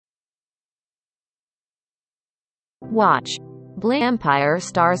Watch. Bling Empire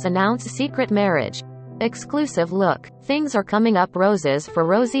stars announce secret marriage. Exclusive look. Things are coming up roses for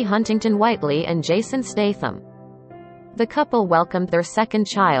Rosie Huntington-Whiteley and Jason Statham. The couple welcomed their second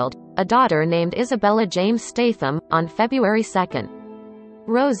child, a daughter named Isabella James Statham, on February 2nd.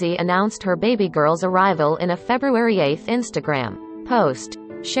 Rosie announced her baby girl's arrival in a February 8 Instagram post,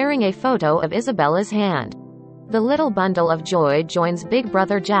 sharing a photo of Isabella's hand. The little bundle of joy joins big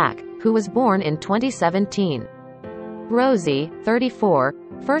brother Jack, who was born in 2017. Rosie, 34,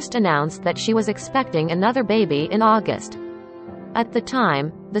 first announced that she was expecting another baby in August. At the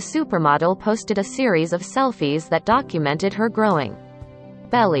time, the supermodel posted a series of selfies that documented her growing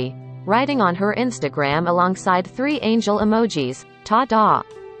belly, writing on her Instagram alongside 3 angel emojis, ta-da.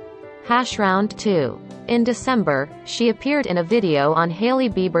 #2. In December, she appeared in a video on Hailey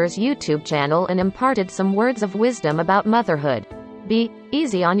Bieber's YouTube channel and imparted some words of wisdom about motherhood. Be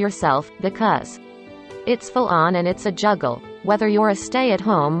easy on yourself, because it's full on and it's a juggle, whether you're a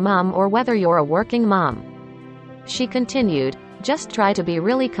stay-at-home mom or whether you're a working mom. She continued, just try to be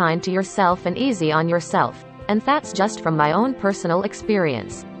really kind to yourself and easy on yourself, and that's just from my own personal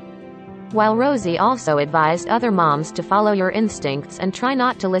experience. While Rosie also advised other moms to follow your instincts and try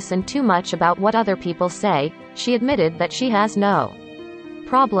not to listen too much about what other people say, she admitted that she has no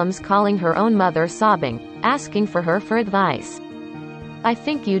problems calling her own mother sobbing, asking for her for advice. I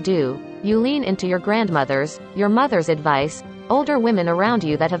think you do. You lean into your grandmother's, your mother's advice, older women around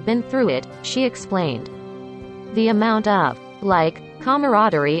you that have been through it, she explained. The amount of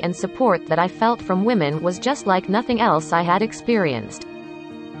camaraderie and support that I felt from women was just like nothing else I had experienced.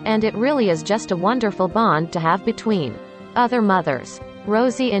 And it really is just a wonderful bond to have between other mothers.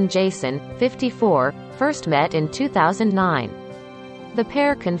 Rosie and Jason, 54, first met in 2009. The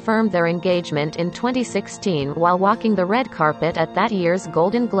pair confirmed their engagement in 2016 while walking the red carpet at that year's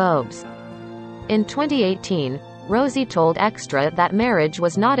Golden Globes. In 2018, Rosie told Extra that marriage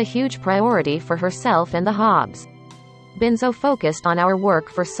was not a huge priority for herself and the Hobbs. Been so focused on our work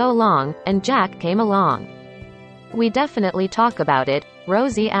for so long, and Jack came along. We definitely talk about it,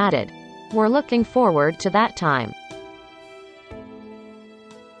 Rosie added. We're looking forward to that time.